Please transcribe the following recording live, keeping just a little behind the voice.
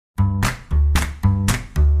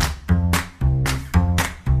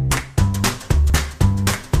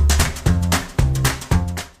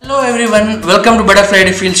everyone, welcome to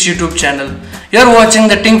Butterflyfields YouTube channel. You are watching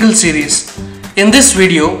the Tinkle series. In this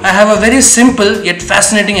video, I have a very simple yet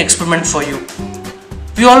fascinating experiment for you.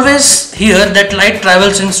 We always hear that light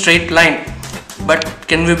travels in straight line, but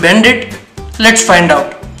can we bend it? Let's find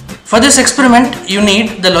out. For this experiment, you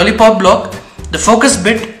need the lollipop block, the focus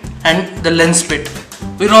bit and the lens bit.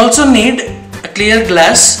 We'll also need a clear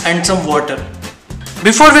glass and some water.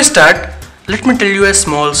 Before we start, let me tell you a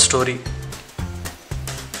small story.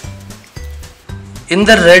 In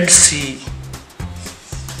the Red Sea,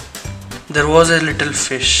 there was a little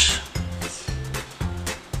fish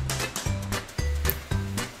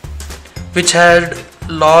which had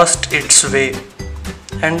lost its way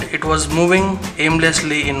and it was moving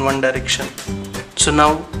aimlessly in one direction. So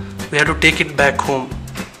now we have to take it back home.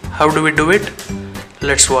 How do we do it?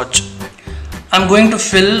 Let's watch. I'm going to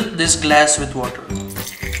fill this glass with water.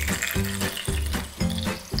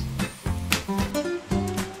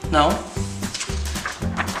 Now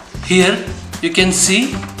here you can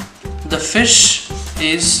see the fish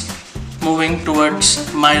is moving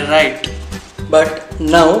towards my right. But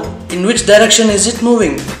now in which direction is it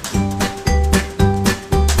moving?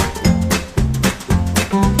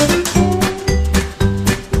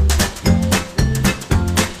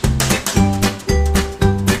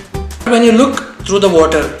 When you look through the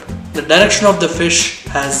water, the direction of the fish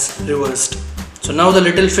has reversed. So now the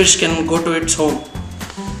little fish can go to its home.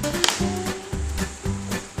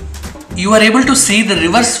 You are able to see the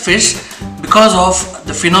reverse fish because of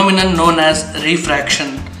the phenomenon known as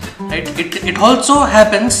refraction. Right? It also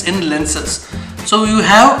happens in lenses. So you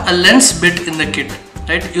have a lens bit in the kit.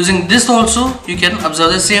 Right? Using this also you can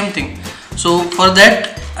observe the same thing. So for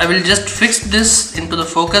that I will just fix this into the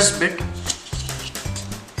focus bit.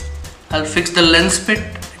 I'll fix the lens bit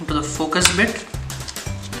into the focus bit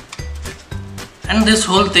and this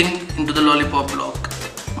whole thing into the lollipop block.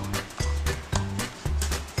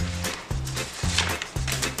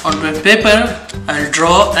 Onto a paper, I'll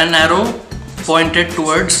draw an arrow pointed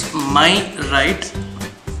towards my right.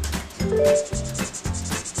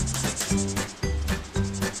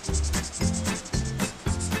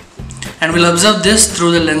 And we'll observe this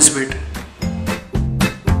through the lens bit.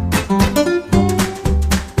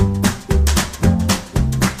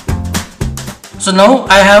 So now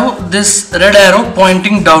I have this red arrow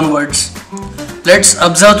pointing downwards. Let's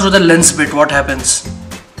observe through the lens bit what happens.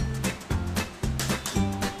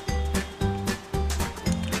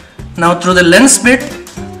 Now through the lens bit,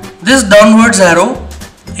 this downwards arrow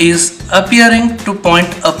is appearing to point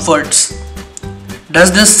upwards.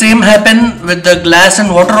 Does the same happen with the glass and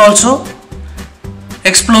water also?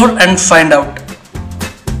 Explore and find out.